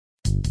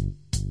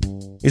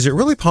Is it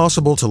really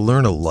possible to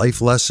learn a life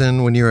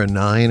lesson when you're a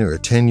 9 or a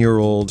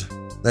 10-year-old?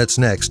 That's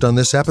next on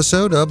this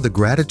episode of the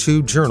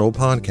Gratitude Journal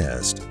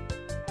podcast.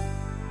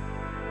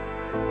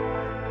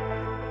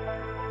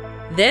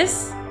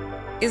 This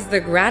is the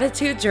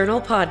Gratitude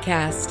Journal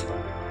podcast.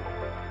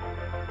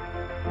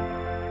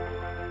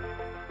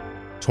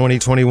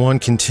 2021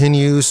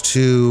 continues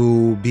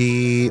to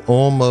be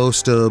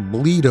almost a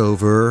bleed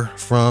over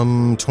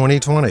from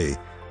 2020,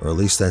 or at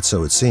least that's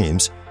so it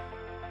seems.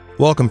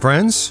 Welcome,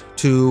 friends,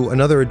 to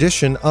another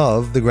edition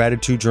of the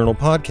Gratitude Journal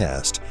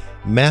podcast.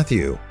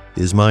 Matthew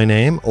is my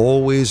name.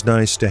 Always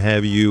nice to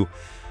have you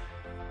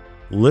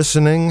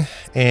listening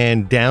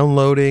and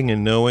downloading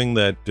and knowing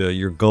that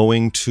you're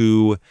going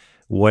to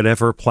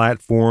whatever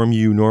platform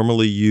you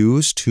normally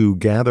use to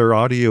gather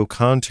audio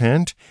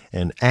content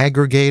and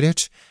aggregate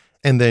it,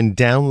 and then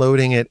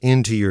downloading it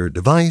into your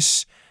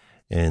device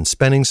and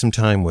spending some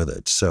time with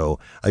it. So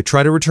I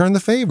try to return the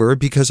favor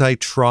because I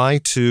try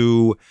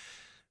to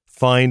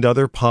find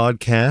other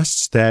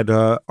podcasts that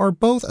are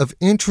both of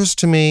interest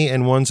to me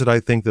and ones that I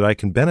think that I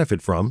can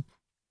benefit from.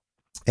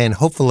 And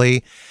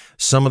hopefully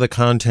some of the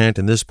content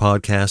in this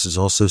podcast is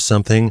also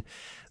something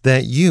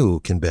that you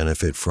can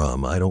benefit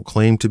from. I don't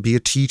claim to be a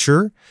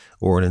teacher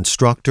or an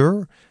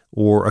instructor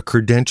or a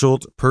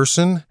credentialed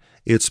person.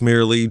 It's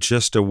merely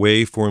just a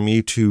way for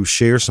me to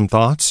share some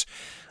thoughts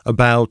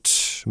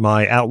about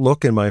my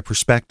outlook and my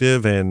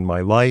perspective and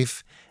my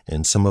life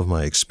and some of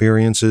my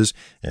experiences,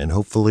 and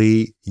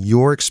hopefully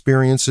your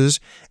experiences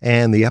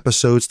and the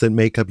episodes that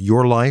make up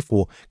your life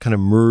will kind of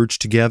merge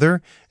together,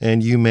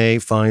 and you may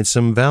find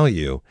some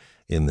value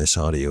in this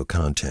audio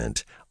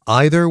content.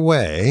 Either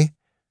way,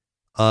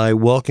 I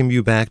welcome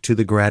you back to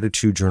the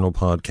Gratitude Journal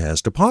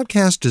podcast, a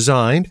podcast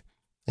designed,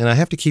 and I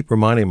have to keep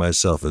reminding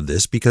myself of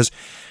this because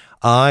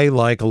I,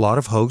 like a lot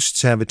of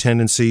hosts, have a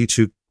tendency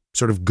to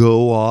sort of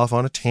go off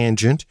on a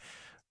tangent,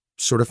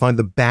 sort of find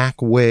the back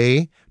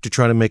way to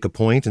try to make a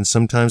point. And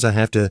sometimes I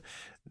have to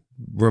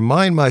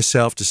remind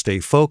myself to stay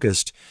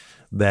focused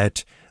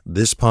that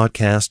this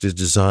podcast is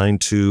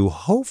designed to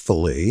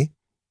hopefully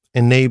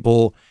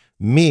enable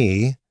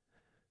me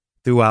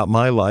throughout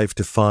my life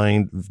to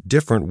find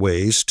different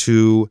ways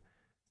to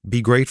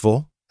be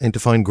grateful and to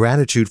find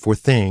gratitude for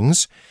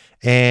things,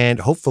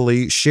 and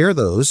hopefully share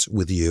those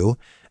with you,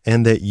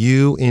 and that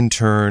you in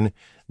turn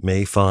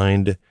may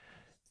find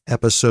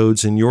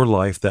episodes in your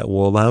life that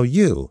will allow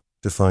you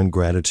to find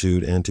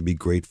gratitude and to be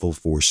grateful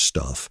for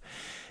stuff.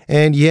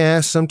 And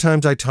yeah,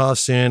 sometimes I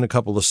toss in a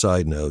couple of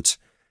side notes,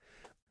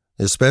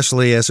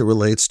 especially as it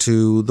relates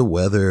to the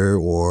weather,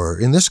 or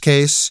in this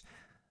case,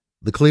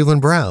 the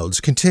Cleveland Browns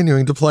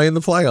continuing to play in the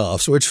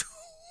playoffs, which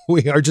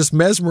we are just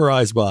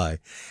mesmerized by.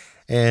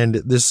 And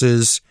this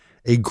is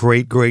a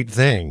great, great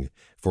thing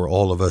for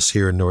all of us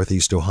here in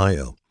Northeast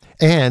Ohio.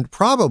 And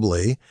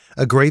probably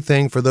a great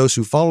thing for those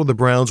who follow the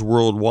Browns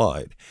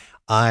worldwide.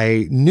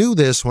 I knew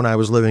this when I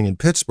was living in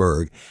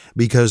Pittsburgh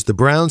because the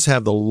Browns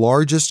have the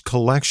largest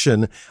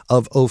collection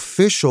of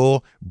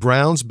official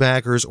Browns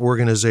backers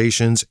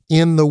organizations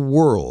in the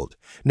world.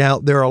 Now,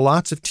 there are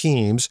lots of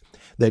teams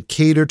that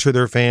cater to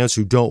their fans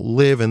who don't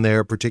live in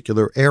their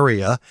particular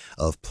area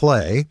of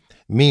play,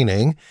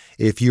 meaning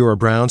if you're a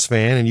Browns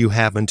fan and you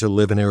happen to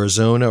live in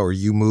Arizona, or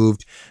you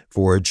moved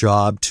for a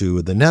job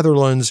to the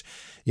Netherlands,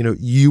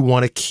 you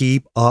want to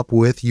keep up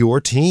with your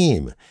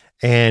team.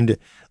 And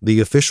the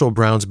official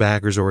Browns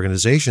backers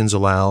organizations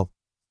allow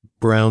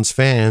Browns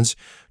fans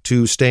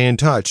to stay in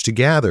touch, to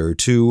gather,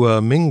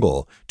 to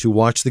mingle, to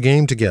watch the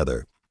game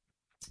together.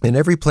 In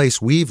every place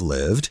we've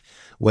lived,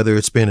 whether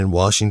it's been in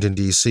Washington,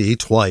 D.C.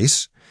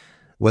 twice,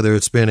 whether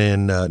it's been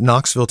in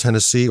Knoxville,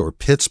 Tennessee, or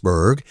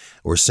Pittsburgh,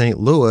 or St.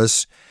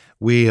 Louis,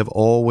 we have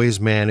always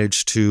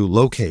managed to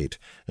locate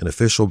an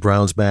official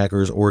Browns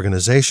backers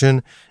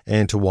organization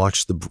and to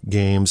watch the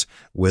games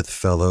with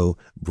fellow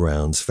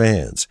Browns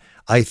fans.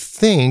 I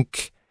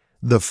think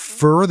the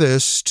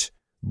furthest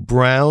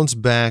Browns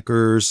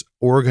backers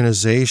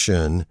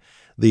organization,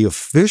 the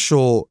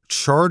official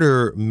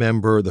charter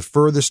member, the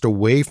furthest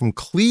away from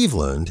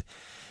Cleveland,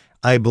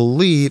 I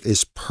believe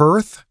is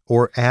Perth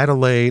or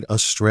Adelaide,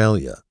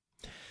 Australia.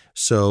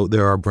 So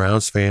there are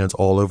Browns fans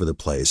all over the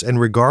place. And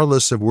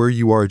regardless of where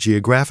you are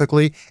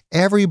geographically,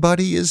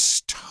 everybody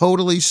is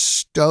totally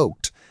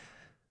stoked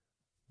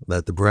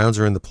that the Browns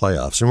are in the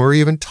playoffs. And we're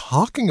even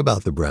talking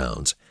about the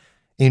Browns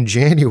in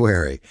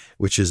January,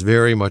 which is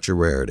very much a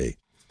rarity.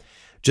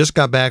 Just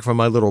got back from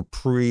my little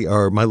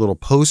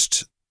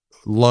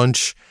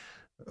post-lunch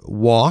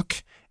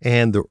walk,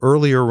 and the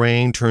earlier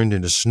rain turned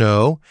into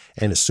snow.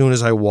 And as soon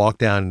as I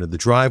walked out into the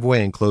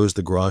driveway and closed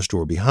the garage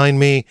door behind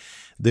me,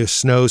 the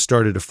snow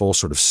started to fall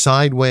sort of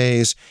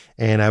sideways,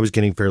 and I was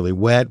getting fairly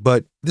wet.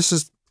 But this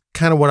is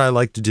kind of what I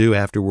like to do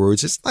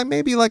afterwards. It's like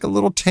maybe like a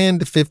little 10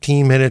 to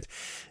 15 minute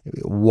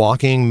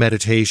walking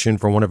meditation,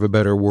 for want of a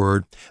better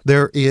word.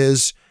 There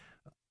is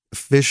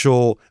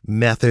official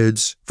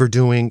methods for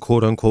doing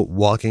quote unquote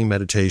walking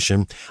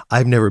meditation.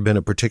 I've never been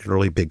a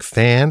particularly big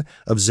fan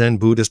of Zen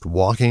Buddhist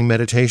walking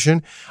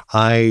meditation.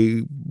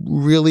 I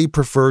really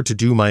prefer to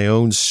do my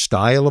own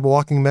style of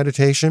walking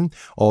meditation,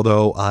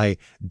 although I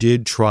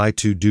did try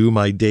to do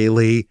my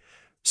daily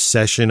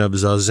session of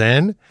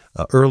Zazen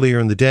earlier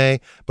in the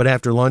day. But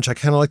after lunch, I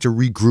kind of like to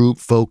regroup,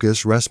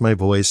 focus, rest my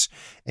voice,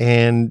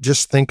 and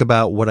just think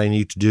about what I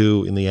need to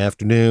do in the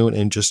afternoon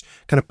and just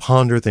kind of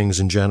ponder things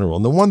in general.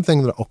 And the one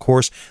thing that, of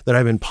course, that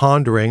I've been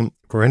pondering,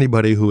 for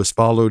anybody who has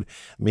followed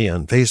me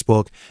on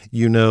Facebook,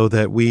 you know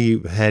that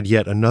we had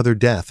yet another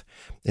death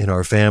in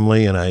our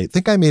family. And I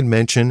think I made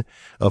mention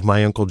of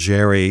my Uncle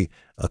Jerry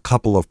a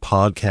couple of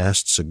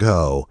podcasts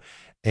ago.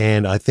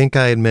 And I think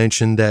I had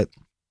mentioned that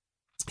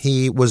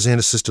he was in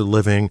assisted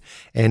living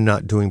and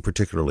not doing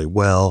particularly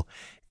well.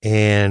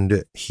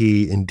 And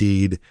he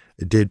indeed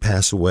did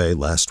pass away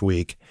last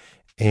week.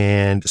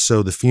 And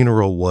so the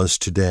funeral was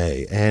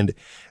today. And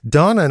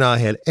Donna and I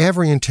had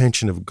every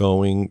intention of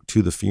going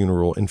to the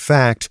funeral. In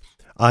fact,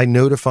 I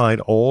notified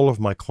all of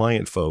my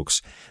client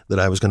folks that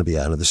I was going to be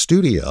out of the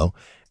studio.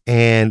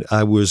 And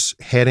I was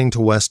heading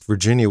to West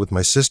Virginia with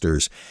my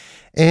sisters.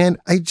 And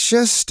I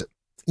just,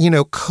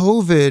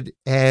 COVID,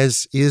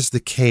 as is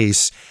the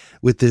case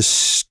with this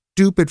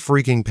stupid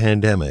freaking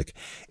pandemic,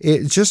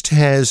 it just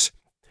has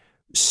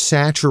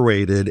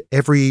saturated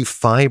every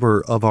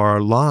fiber of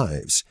our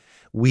lives.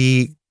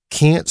 We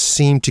can't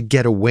seem to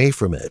get away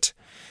from it.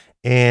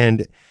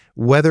 And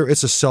whether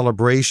it's a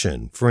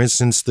celebration, for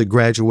instance, the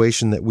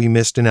graduation that we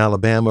missed in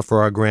Alabama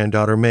for our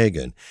granddaughter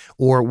Megan,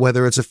 or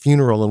whether it's a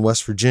funeral in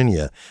West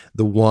Virginia,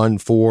 the one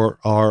for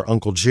our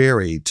Uncle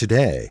Jerry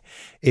today,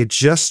 it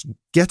just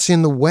gets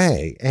in the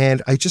way.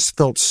 And I just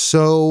felt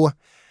so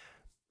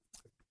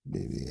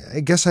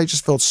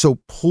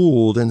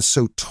pulled and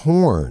so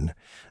torn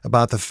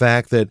about the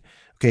fact that,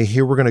 okay,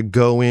 here we're going to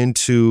go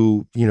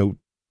into,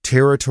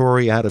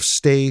 territory out of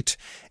state,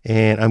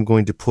 and I'm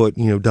going to put,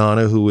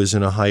 Donna, who is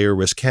in a higher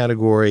risk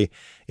category,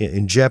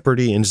 in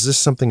jeopardy. And is this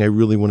something I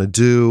really want to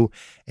do?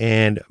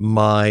 And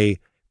my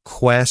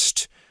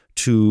quest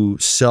to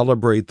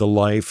celebrate the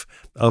life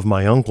of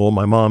my uncle,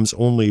 my mom's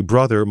only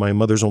brother, my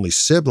mother's only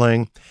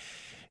sibling,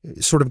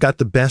 sort of got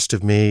the best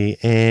of me,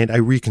 and I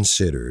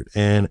reconsidered.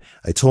 And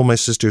I told my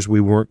sisters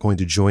we weren't going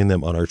to join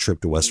them on our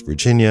trip to West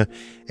Virginia,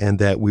 and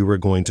that we were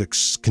going to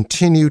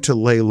continue to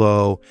lay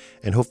low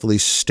and hopefully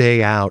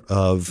stay out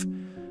of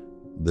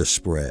the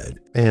spread.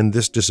 And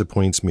this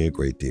disappoints me a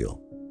great deal.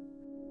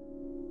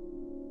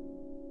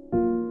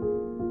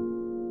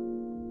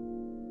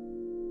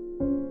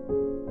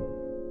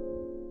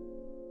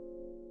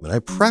 And I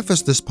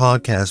preface this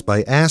podcast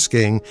by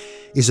asking,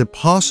 is it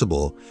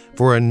possible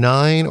for a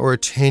 9 or a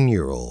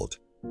 10-year-old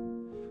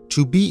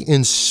to be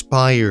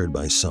inspired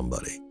by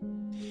somebody?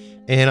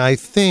 And I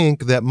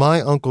think that my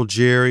Uncle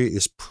Jerry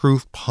is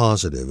proof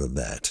positive of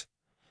that.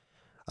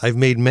 I've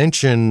made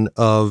mention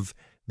of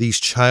these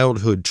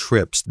childhood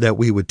trips that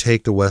we would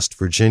take to West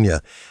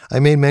Virginia. I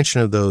made mention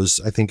of those,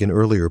 I think, in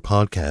earlier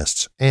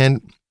podcasts.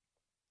 And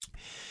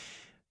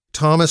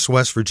Thomas,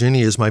 West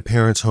Virginia is my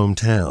parents'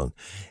 hometown.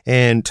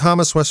 And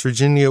Thomas, West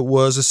Virginia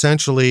was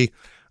essentially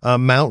a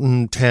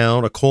mountain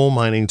town, a coal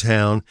mining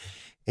town.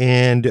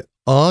 And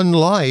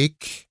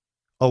unlike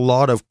a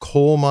lot of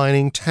coal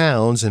mining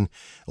towns in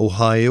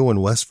Ohio and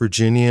West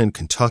Virginia and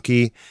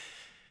Kentucky,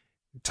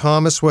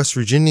 Thomas, West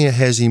Virginia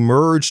has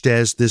emerged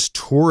as this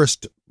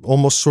tourist,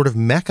 almost sort of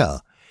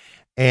mecca.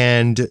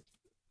 And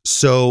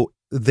so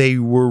they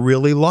were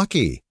really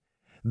lucky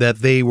that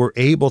they were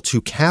able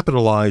to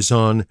capitalize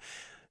on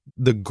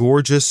the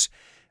gorgeous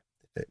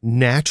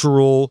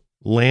natural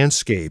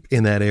landscape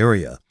in that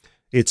area.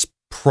 It's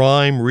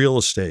prime real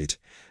estate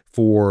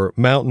for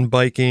mountain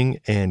biking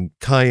and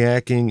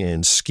kayaking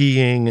and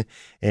skiing,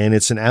 and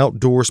it's an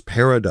outdoors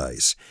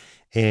paradise.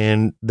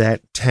 And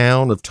that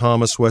town of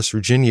Thomas, West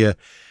Virginia,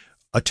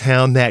 a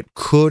town that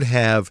could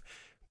have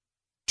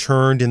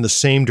turned in the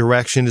same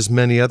direction as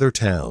many other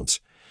towns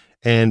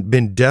and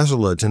been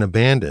desolate and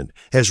abandoned,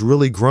 has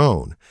really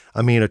grown.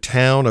 I mean, a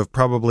town of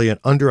probably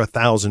under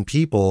 1,000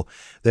 people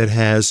that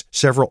has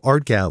several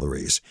art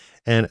galleries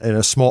and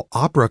a small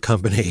opera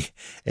company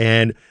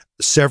and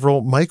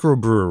several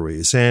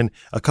microbreweries and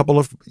a couple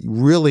of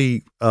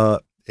really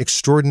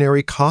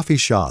extraordinary coffee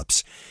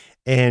shops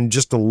and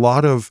just a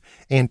lot of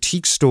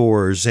antique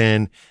stores.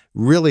 And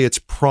really, it's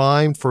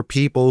primed for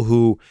people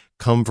who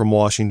come from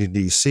Washington,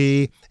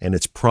 D.C., and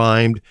it's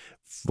primed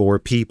for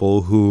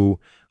people who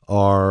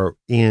are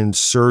in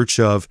search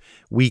of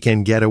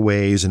weekend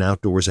getaways and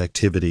outdoors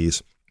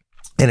activities.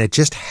 And it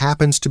just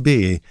happens to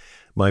be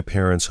my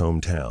parents'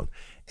 hometown.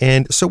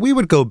 And so we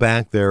would go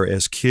back there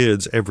as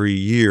kids every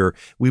year.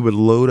 We would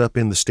load up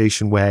in the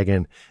station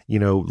wagon.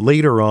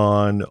 Later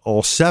on,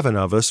 all 7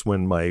 of us,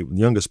 when my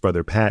youngest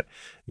brother, Pat,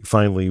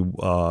 finally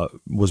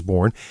was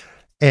born,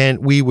 and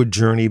we would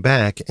journey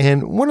back.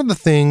 And one of the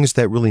things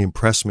that really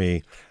impressed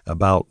me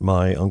about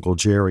my Uncle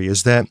Jerry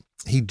is that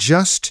he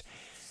just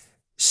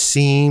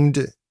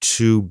seemed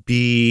to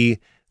be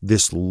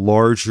this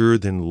larger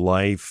than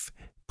life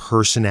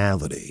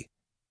personality.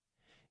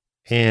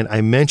 And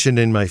I mentioned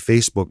in my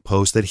Facebook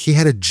post that he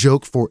had a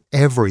joke for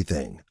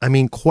everything. I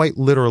mean, quite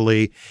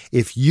literally,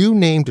 if you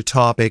named a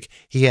topic,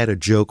 he had a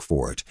joke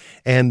for it.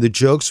 And the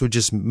jokes would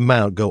just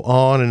go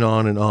on and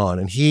on and on.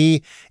 And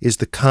he was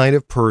the kind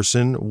of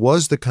person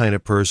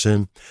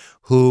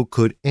who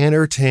could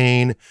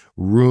entertain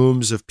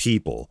rooms of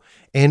people.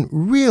 And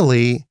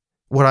really,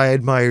 what I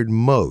admired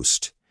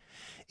most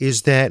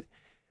is that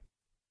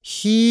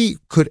he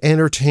could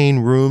entertain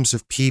rooms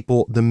of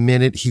people the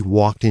minute he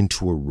walked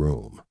into a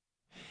room.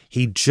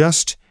 He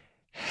just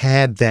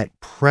had that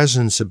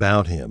presence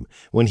about him.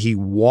 When he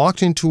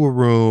walked into a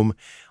room,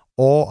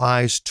 all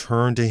eyes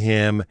turned to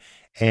him,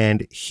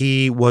 and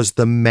he was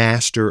the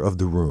master of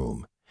the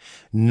room.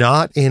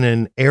 Not in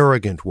an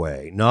arrogant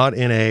way, not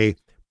in a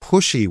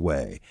pushy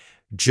way.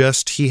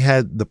 Just he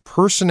had the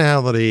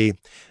personality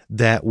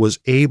that was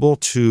able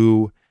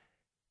to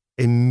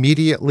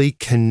immediately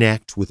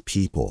connect with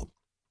people.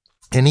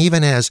 And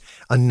even as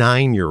a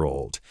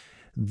 9-year-old,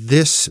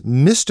 this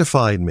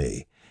mystified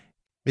me.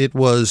 It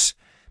was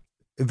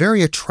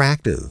very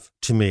attractive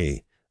to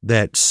me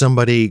that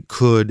somebody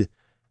could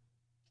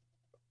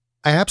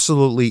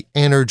absolutely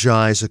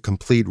energize a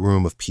complete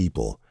room of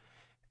people.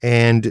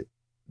 And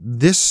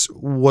this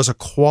was a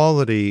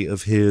quality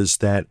of his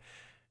that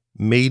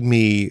made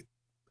me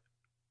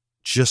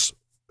just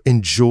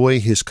enjoy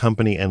his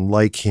company and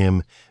like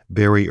him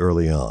very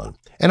early on.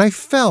 And I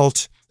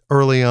felt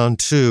early on,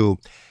 too,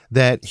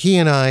 that he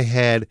and I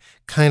had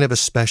kind of a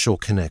special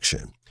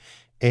connection.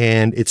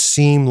 And it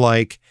seemed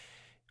like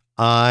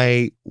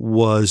I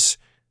was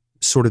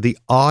sort of the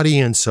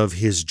audience of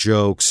his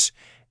jokes.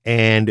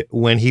 And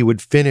when he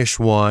would finish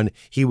one,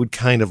 he would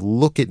kind of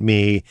look at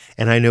me,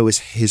 and I know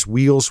his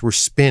wheels were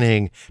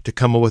spinning to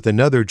come up with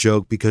another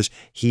joke because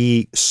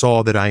he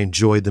saw that I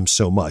enjoyed them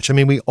so much. I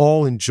mean, we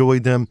all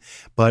enjoyed them,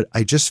 but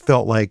I just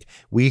felt like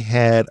we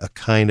had a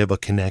kind of a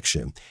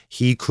connection.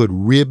 He could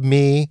rib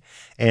me,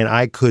 and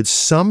I could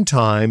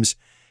sometimes,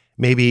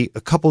 maybe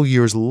a couple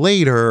years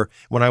later,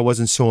 when I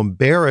wasn't so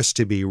embarrassed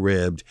to be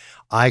ribbed,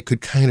 I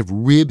could kind of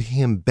rib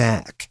him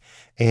back.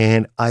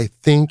 And I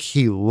think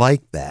he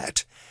liked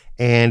that.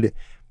 And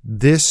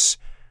this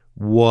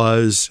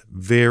was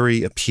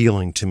very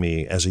appealing to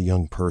me as a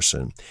young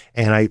person.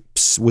 And I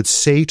would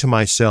say to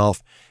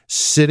myself,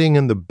 sitting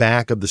in the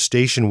back of the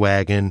station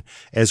wagon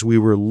as we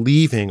were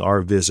leaving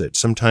our visit,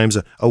 sometimes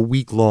a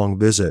week-long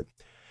visit,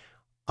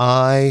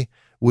 I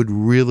would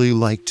really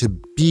like to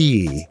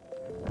be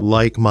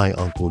like my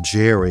Uncle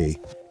Jerry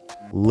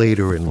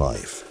later in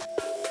life.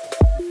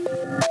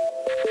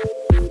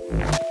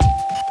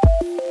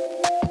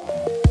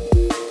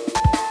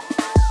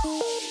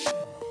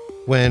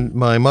 When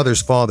my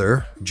mother's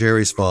father,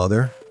 Jerry's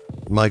father,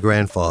 my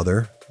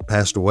grandfather,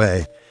 passed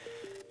away,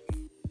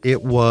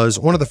 it was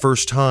one of the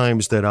first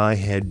times that I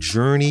had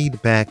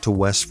journeyed back to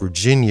West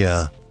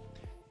Virginia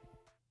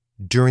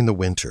during the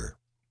winter.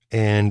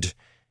 And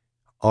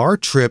our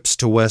trips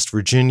to West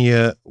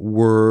Virginia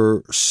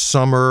were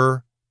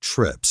summer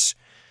trips,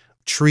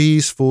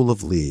 trees full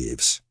of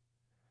leaves,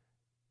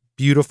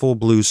 beautiful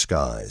blue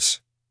skies,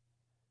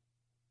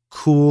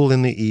 cool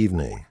in the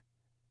evening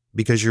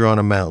because you're on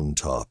a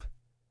mountaintop.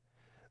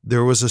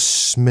 There was a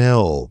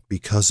smell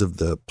because of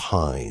the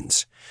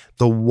pines.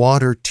 The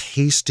water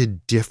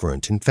tasted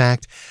different. In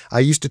fact, I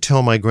used to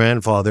tell my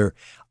grandfather,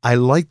 I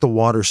like the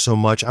water so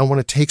much, I want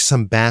to take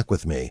some back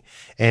with me.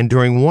 And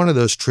during one of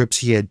those trips,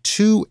 he had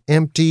 2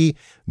 empty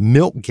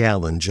milk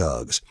gallon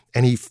jugs.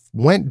 And he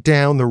went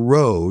down the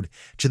road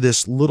to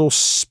this little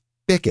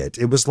spigot.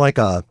 It was like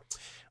a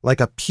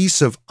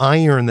piece of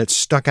iron that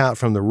stuck out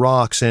from the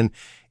rocks, and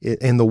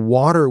the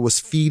water was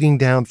feeding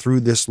down through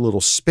this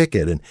little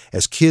spigot. And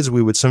as kids,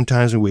 we would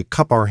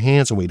cup our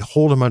hands and we'd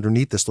hold them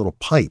underneath this little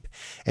pipe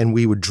and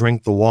we would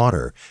drink the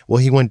water. Well,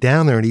 he went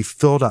down there and he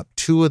filled up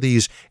 2 of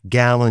these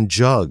gallon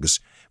jugs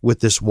with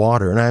this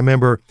water. And I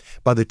remember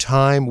by the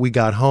time we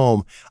got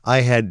home,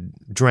 I had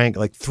drank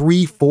like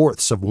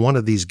 3/4 of one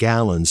of these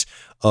gallons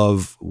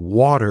of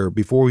water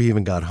before we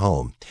even got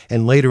home.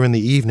 And later in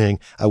the evening,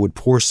 I would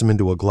pour some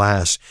into a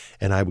glass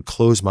and I would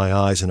close my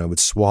eyes and I would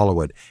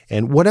swallow it.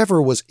 And whatever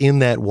was in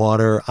that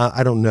water,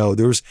 I don't know,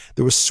 there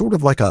was sort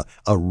of like a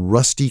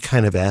rusty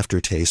kind of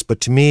aftertaste. But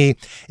to me,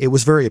 it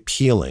was very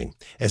appealing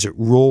as it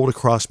rolled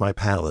across my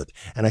palate.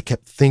 And I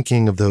kept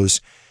thinking of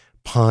those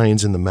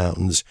pines in the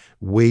mountains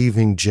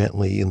waving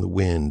gently in the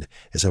wind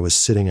as I was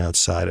sitting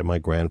outside at my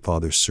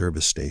grandfather's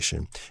service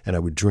station. And I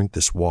would drink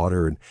this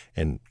water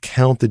and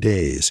count the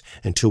days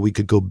until we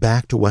could go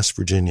back to West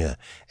Virginia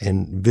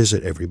and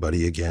visit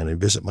everybody again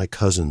and visit my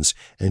cousins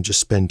and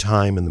just spend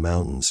time in the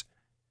mountains.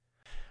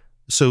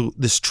 So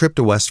this trip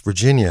to West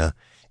Virginia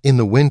in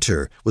the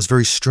winter was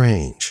very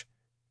strange.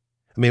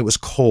 I mean, it was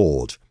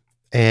cold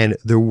and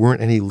there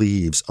weren't any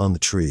leaves on the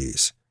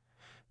trees.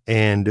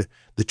 And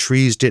the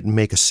trees didn't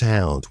make a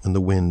sound when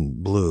the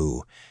wind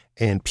blew,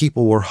 and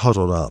people were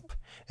huddled up,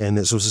 and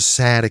this was a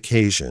sad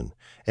occasion,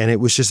 and it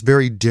was just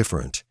very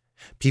different.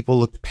 People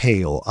looked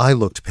pale. I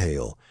looked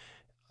pale.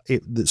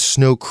 The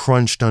snow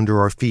crunched under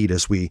our feet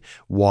as we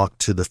walked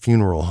to the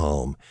funeral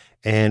home.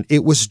 And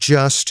it was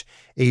just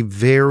a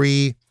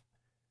very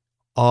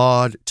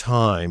odd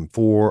time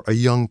for a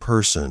young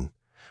person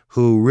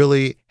who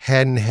really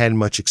hadn't had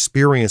much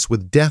experience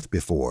with death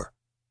before.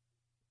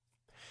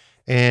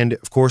 And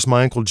of course,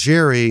 my Uncle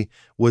Jerry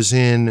was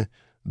in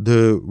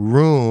the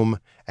room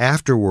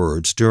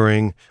afterwards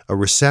during a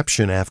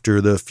reception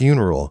after the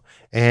funeral.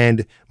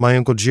 And my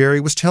Uncle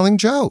Jerry was telling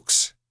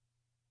jokes.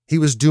 He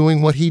was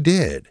doing what he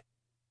did.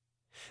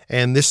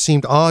 And this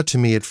seemed odd to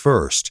me at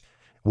first.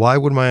 Why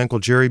would my Uncle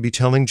Jerry be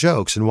telling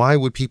jokes, and why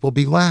would people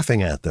be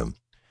laughing at them?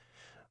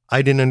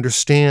 I didn't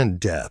understand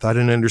death. I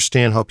didn't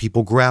understand how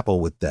people grapple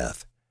with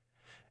death.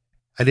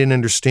 I didn't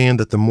understand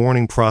that the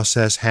mourning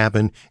process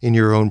happened in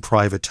your own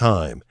private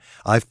time.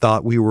 I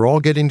thought we were all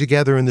getting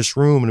together in this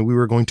room and we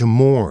were going to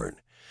mourn,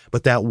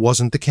 but that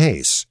wasn't the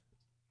case.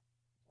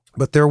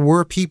 But there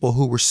were people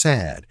who were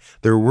sad.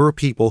 There were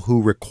people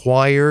who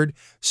required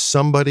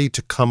somebody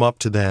to come up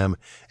to them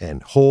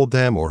and hold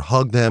them or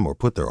hug them or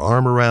put their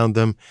arm around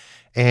them.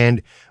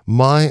 And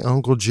my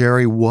Uncle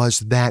Jerry was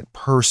that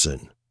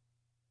person.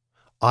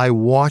 I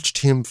watched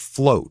him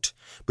float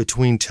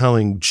between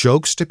telling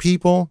jokes to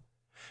people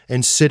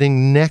and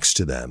sitting next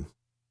to them,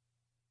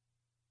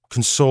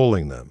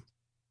 consoling them,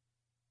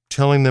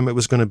 telling them it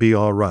was going to be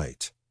all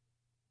right.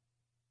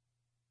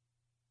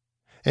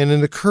 And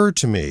it occurred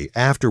to me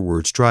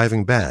afterwards,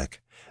 driving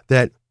back,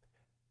 that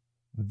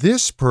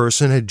this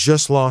person had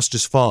just lost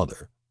his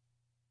father.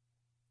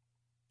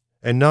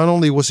 And not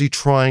only was he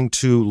trying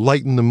to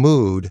lighten the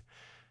mood,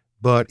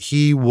 but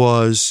he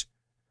was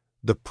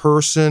the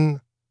person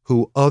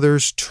who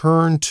others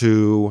turned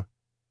to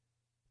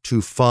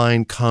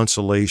find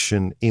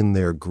consolation in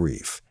their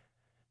grief.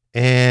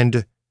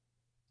 And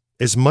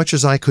as much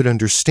as I could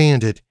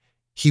understand it,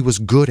 he was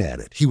good at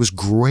it. He was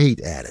great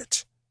at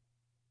it.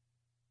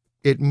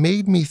 It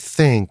made me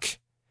think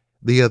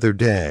the other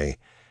day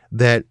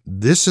that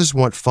this is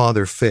what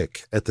Father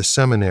Fick at the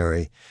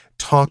seminary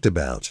talked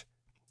about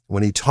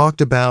when he talked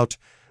about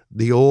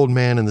The Old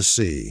Man and the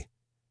Sea,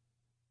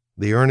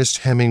 the Ernest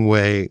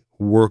Hemingway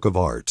work of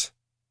art.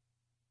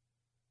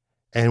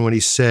 And when he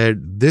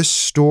said, this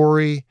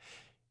story,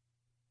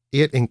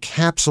 it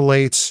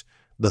encapsulates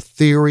the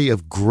theory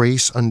of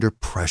grace under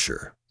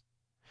pressure.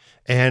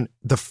 And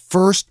the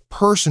first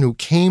person who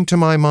came to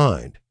my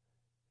mind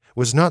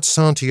was not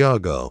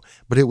Santiago,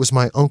 but it was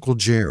my Uncle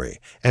Jerry.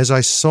 As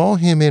I saw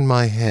him in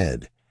my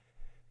head,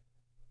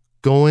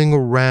 going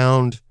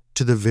around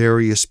to the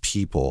various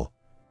people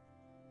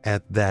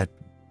at that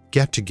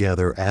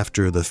get-together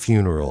after the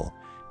funeral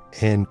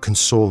and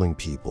consoling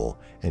people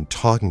and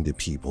talking to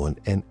people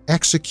and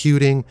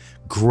executing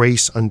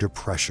grace under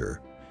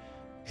pressure.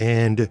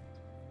 And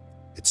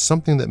it's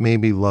something that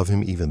made me love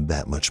him even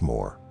that much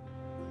more.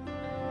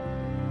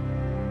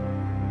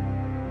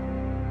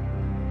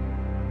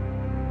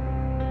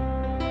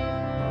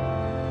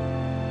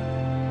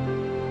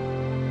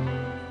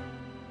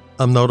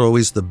 I'm not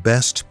always the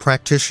best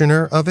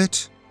practitioner of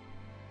it,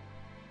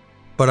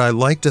 but I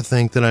like to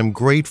think that I'm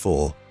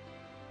grateful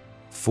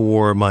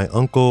for my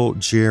Uncle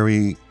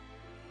Jerry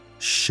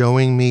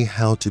showing me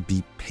how to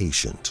be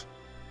patient.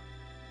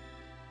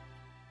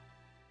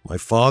 My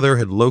father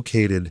had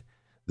located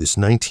this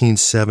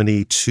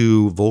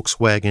 1972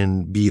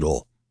 Volkswagen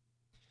Beetle,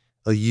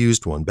 a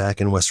used one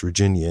back in West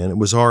Virginia, and it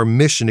was our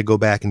mission to go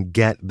back and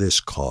get this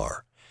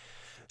car.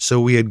 So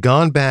we had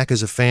gone back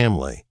as a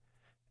family,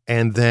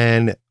 and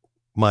then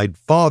my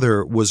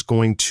father was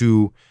going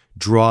to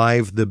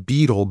drive the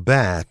Beetle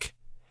back,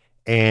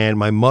 and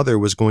my mother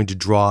was going to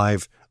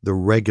drive the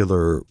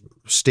regular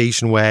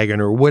station wagon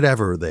or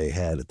whatever they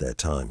had at that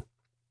time.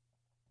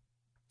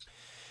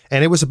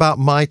 And it was about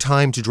my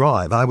time to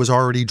drive. I was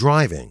already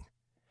driving,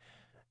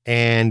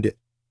 and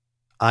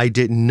I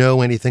didn't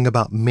know anything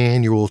about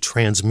manual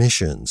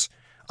transmissions.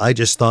 I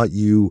just thought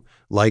you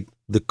liked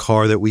the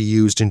car that we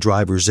used in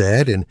driver's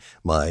ed and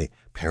my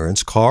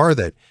parents' car,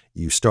 that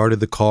you started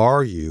the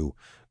car, you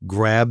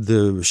grabbed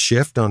the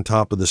shift on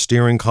top of the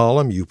steering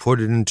column, you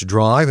put it into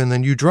drive, and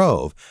then you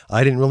drove.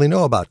 I didn't really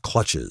know about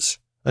clutches.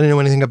 I didn't know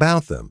anything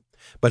about them.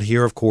 But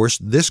here, of course,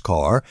 this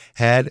car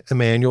had a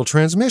manual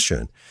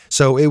transmission.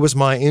 So it was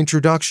my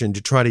introduction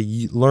to try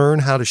to learn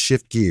how to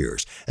shift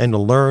gears and to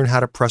learn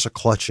how to press a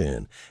clutch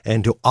in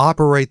and to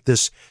operate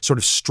this sort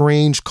of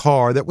strange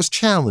car that was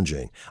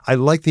challenging. I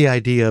liked the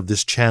idea of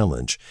this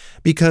challenge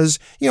because,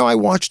 I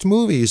watched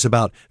movies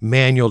about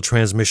manual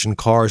transmission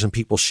cars and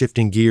people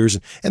shifting gears,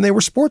 and they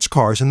were sports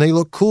cars and they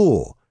looked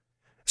cool.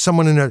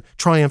 Someone in a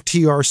Triumph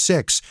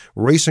TR6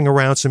 racing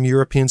around some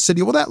European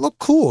city. Well, that looked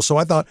cool. So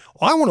I thought,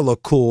 I want to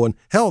look cool. And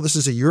hell, this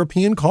is a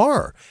European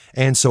car.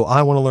 And so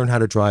I want to learn how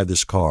to drive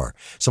this car.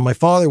 So my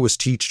father was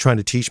trying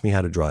to teach me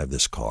how to drive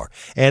this car.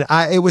 And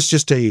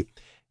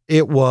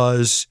it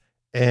was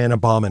an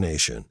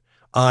abomination.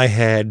 I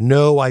had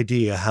no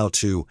idea how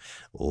to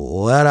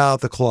let out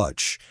the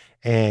clutch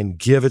and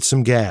give it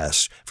some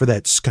gas for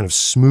that kind of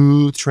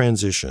smooth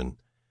transition.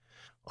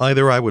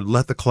 Either I would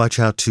let the clutch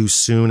out too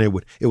soon, it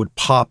would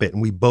pop it,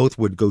 and we both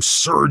would go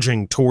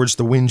surging towards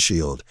the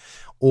windshield,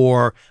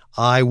 or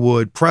I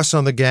would press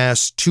on the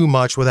gas too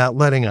much without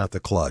letting out the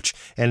clutch,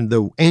 and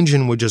the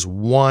engine would just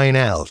whine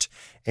out.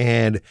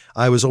 And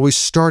I was always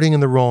starting in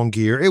the wrong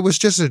gear. It was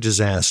just a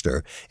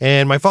disaster.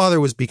 And my father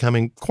was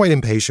becoming quite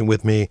impatient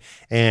with me.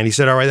 And he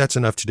said, all right, that's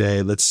enough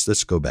today.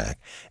 Let's go back.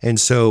 And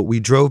so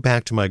we drove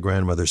back to my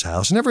grandmother's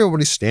house, and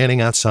everybody's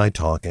standing outside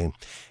talking.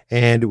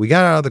 And we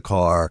got out of the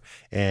car,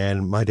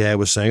 and my dad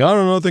was saying, I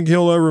don't think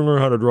he'll ever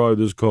learn how to drive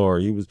this car.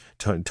 He was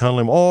telling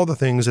him all the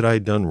things that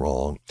I'd done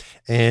wrong.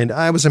 And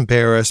I was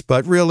embarrassed,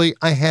 but really,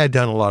 I had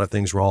done a lot of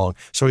things wrong,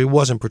 so he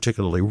wasn't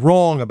particularly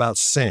wrong about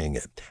saying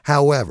it.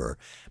 However,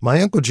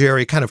 my Uncle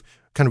Jerry kind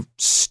of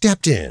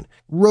stepped in,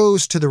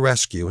 rose to the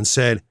rescue, and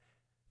said,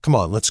 come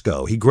on, let's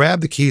go. He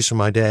grabbed the keys from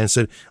my dad and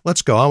said,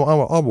 let's go.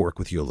 I'll work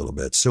with you a little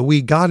bit. So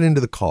we got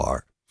into the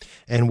car,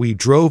 and we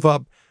drove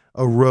up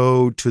a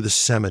road to the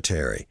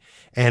cemetery.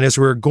 And as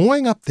we were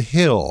going up the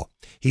hill,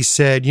 he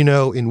said,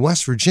 in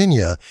West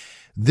Virginia,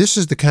 this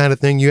is the kind of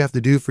thing you have to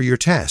do for your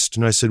test.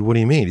 And I said, what do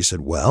you mean? He said,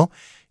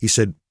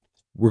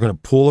 we're going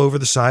to pull over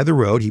the side of the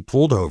road. He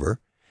pulled over,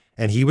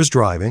 and he was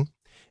driving,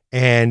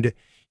 and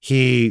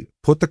he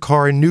put the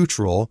car in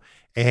neutral,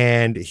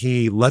 and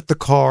he let the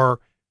car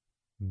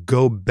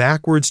go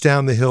backwards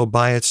down the hill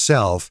by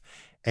itself.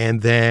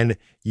 And then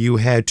you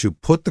had to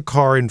put the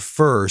car in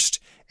first,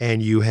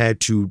 and you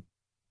had to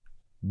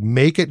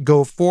make it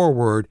go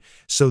forward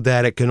so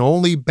that it can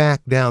only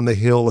back down the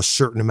hill a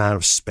certain amount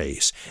of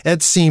space.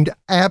 It seemed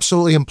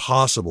absolutely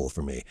impossible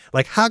for me.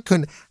 Like, how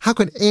could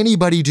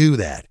anybody do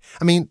that?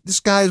 I mean, this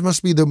guy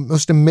must be the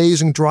most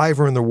amazing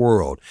driver in the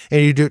world.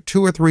 And he did it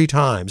 2 or 3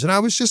 times. And I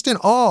was just in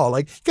awe.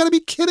 Like, you got to be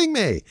kidding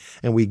me.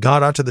 And we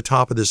got out to the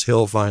top of this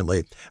hill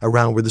finally,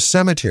 around where the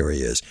cemetery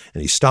is.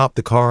 And he stopped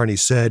the car and he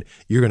said,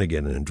 you're going to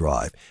get in and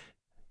drive.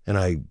 And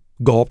I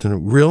gulped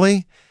and,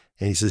 really?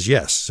 And he says,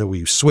 yes. So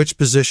we switched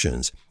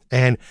positions.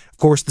 And of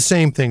course, the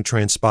same thing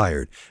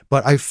transpired.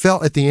 But I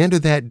felt at the end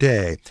of that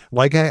day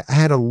like I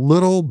had a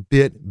little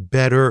bit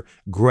better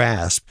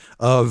grasp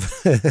of,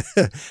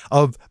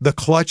 of the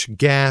clutch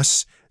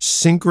gas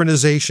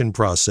synchronization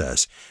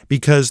process,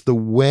 because the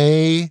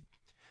way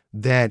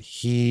that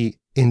he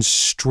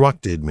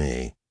instructed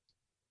me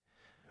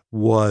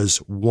was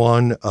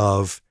one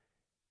of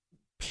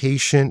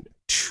patient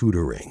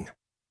tutoring,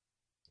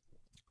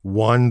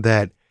 one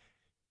that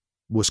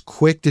was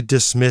quick to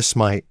dismiss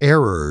my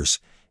errors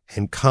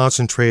and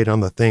concentrate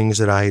on the things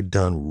that I had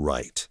done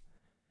right.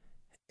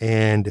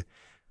 And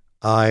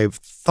I've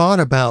thought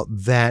about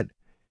that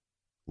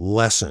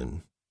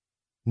lesson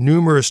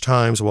numerous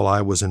times while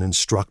I was an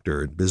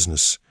instructor at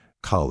business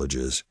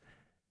colleges.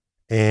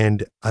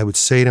 And I would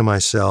say to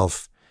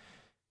myself,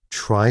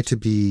 try to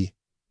be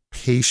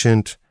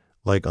patient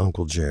like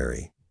Uncle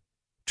Jerry.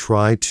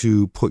 Try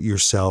to put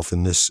yourself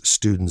in this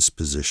student's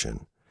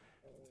position.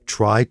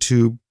 Try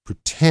to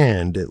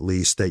pretend, at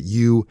least, that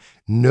you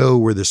know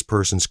where this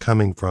person's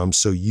coming from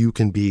so you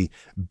can be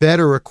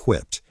better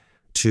equipped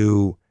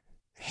to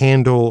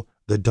handle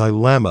the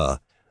dilemma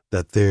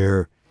that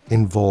they're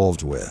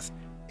involved with.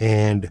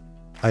 And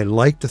I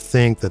like to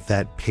think that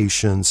that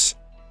patience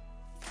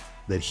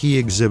that he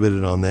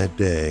exhibited on that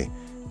day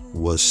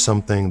was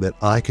something that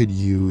I could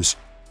use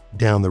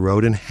down the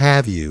road and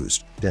have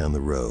used down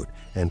the road.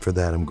 And for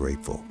that, I'm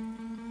grateful.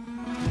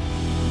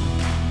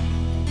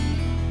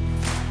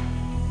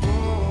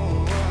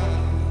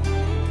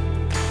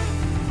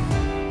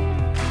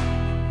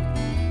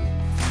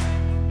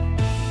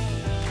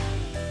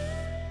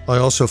 I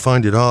also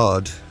find it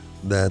odd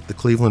that the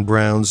Cleveland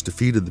Browns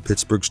defeated the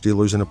Pittsburgh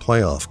Steelers in a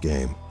playoff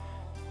game.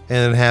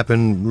 And it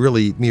happened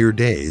really mere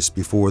days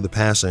before the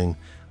passing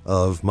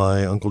of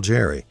my Uncle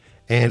Jerry.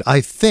 And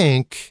I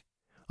think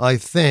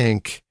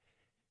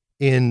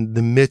in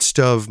the midst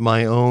of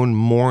my own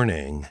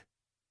mourning,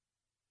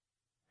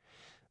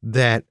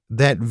 that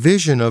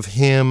vision of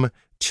him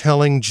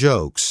telling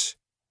jokes,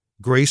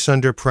 Grace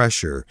Under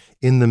Pressure,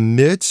 in the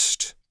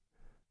midst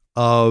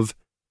of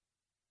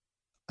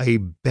a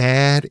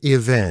bad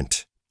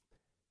event,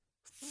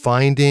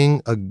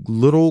 finding a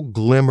little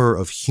glimmer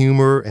of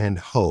humor and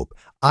hope,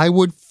 I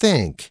would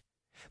think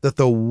that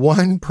the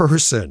one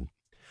person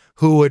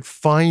who would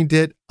find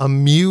it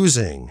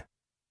amusing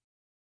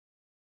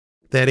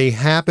that he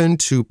happened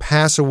to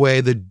pass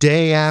away the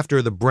day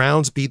after the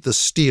Browns beat the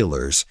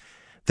Steelers,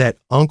 that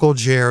Uncle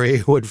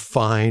Jerry would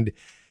find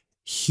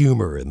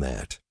humor in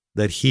that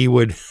he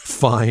would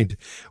find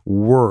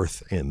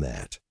worth in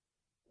that.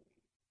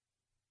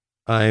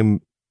 I'm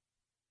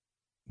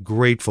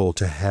grateful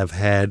to have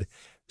had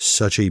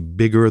such a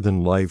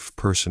bigger-than-life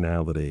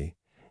personality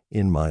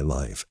in my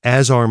life,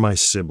 as are my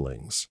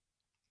siblings.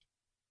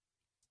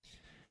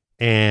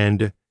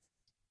 And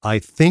I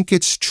think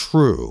it's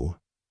true,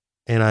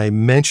 and I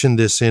mentioned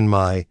this in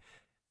my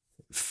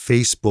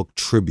Facebook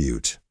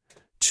tribute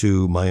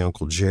to my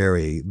Uncle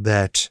Jerry,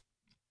 that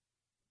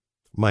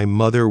my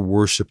mother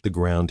worshiped the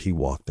ground he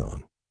walked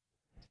on.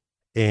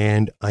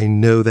 And I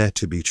know that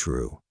to be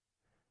true.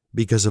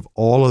 because of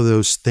all of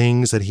those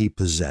things that he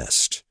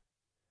possessed.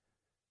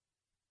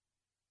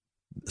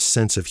 A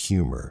sense of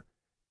humor,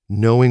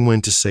 knowing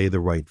when to say the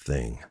right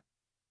thing.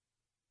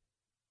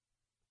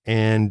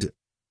 And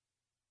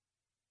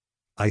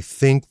I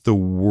think the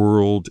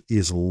world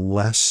is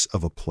less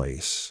of a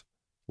place,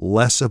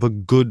 less of a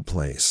good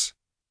place,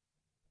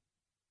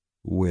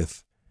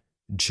 with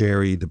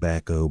Jerry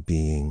DeBacco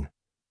being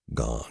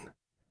gone.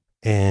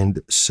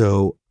 And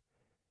so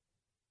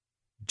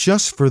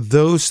just for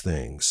those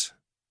things,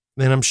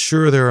 and I'm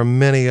sure there are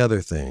many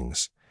other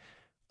things,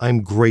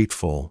 I'm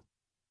grateful.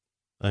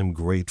 I'm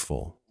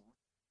grateful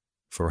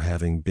for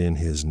having been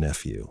his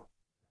nephew,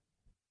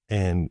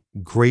 and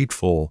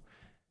grateful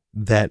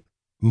that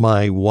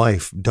my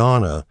wife,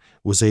 Donna,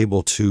 was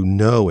able to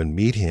know and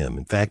meet him.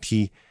 In fact,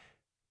 he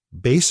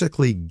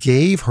basically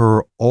gave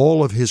her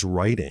all of his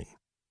writing.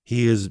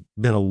 He has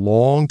been a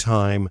long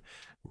time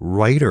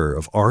writer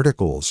of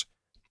articles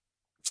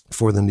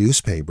for the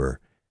newspaper,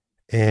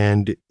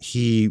 and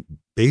he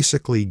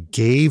basically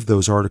gave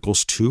those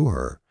articles to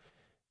her,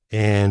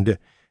 and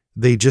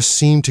they just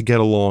seem to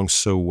get along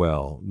so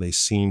well. They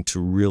seem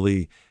to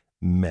really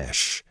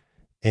mesh,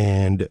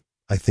 and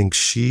I think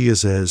she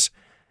is as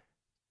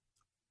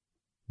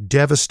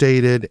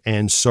devastated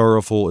and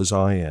sorrowful as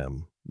I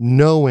am,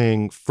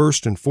 knowing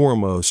first and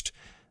foremost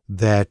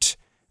that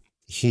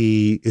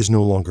he is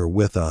no longer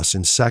with us,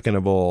 and second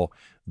of all,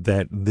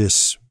 that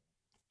this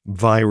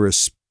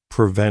virus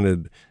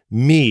prevented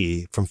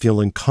me from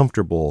feeling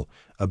comfortable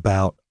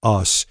about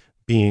us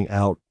being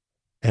out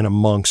and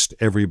amongst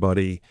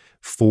everybody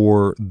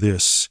for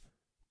this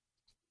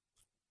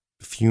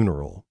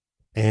funeral.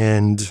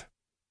 And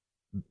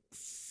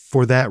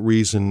for that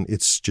reason,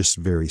 it's just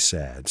very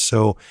sad.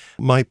 So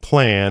my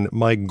plan,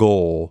 my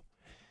goal,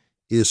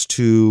 is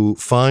to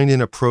find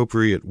an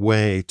appropriate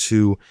way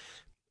to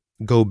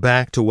go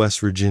back to West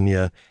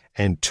Virginia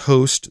and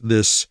toast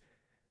this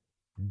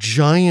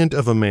giant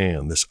of a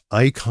man, this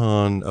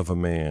icon of a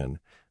man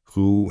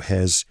who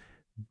has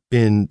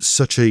been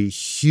such a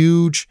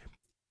huge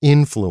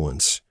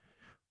influence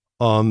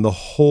on the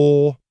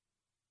whole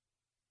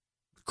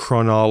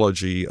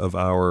chronology of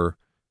our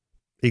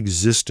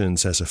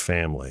existence as a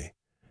family,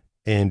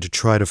 and to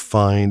try to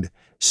find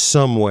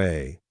some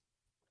way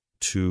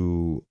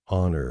to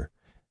honor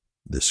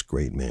this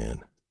great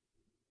man.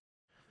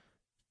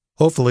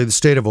 Hopefully the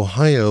state of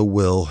Ohio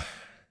will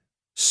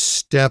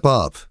step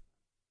up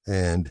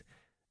and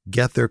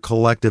get their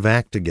collective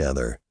act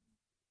together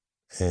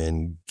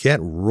and get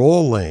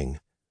rolling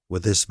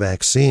with this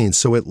vaccine,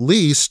 so at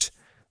least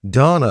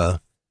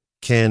Donna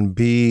can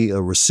be a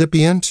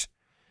recipient,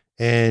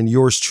 and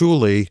yours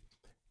truly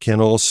can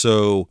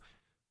also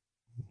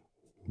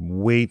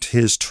wait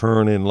his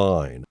turn in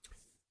line.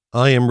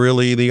 I am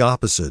really the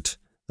opposite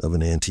of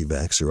an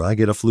anti-vaxxer. I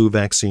get a flu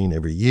vaccine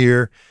every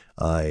year.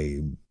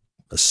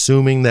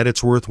 Assuming that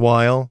it's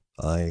worthwhile,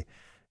 I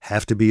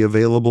have to be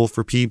available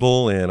for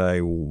people, and I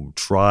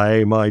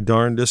try my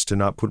darndest to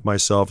not put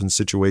myself in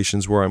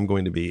situations where I'm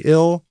going to be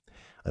ill.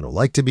 I don't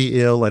like to be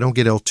ill. I don't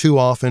get ill too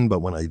often,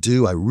 but when I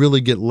do, I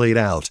really get laid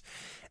out.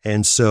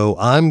 And so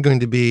I'm going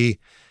to be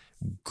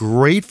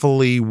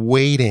gratefully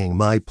waiting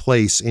my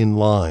place in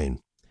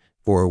line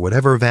for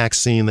whatever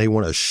vaccine they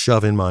want to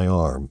shove in my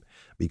arm,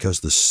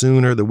 because the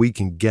sooner that we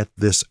can get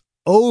this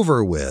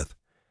over with,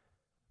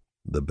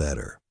 the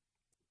better.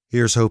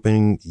 Here's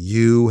hoping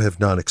you have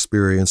not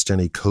experienced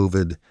any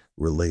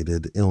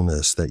COVID-related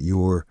illness, that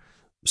you're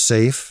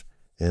safe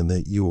and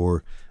that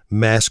you're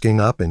masking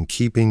up and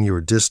keeping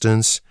your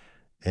distance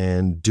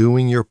and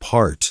doing your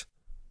part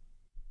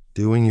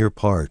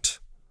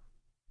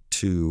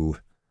to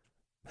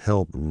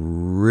help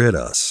rid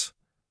us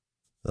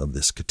of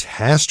this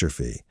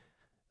catastrophe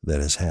that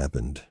has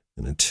happened.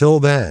 And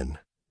until then,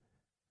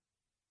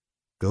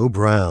 go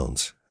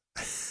Browns.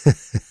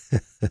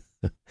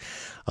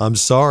 I'm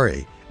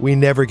sorry, we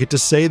never get to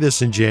say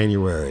this in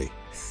January.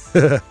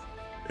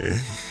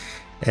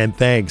 And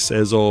thanks,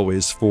 as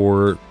always,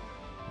 for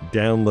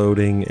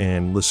downloading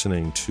and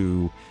listening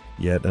to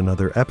yet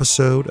another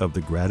episode of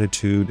the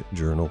Gratitude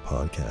Journal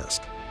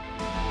podcast.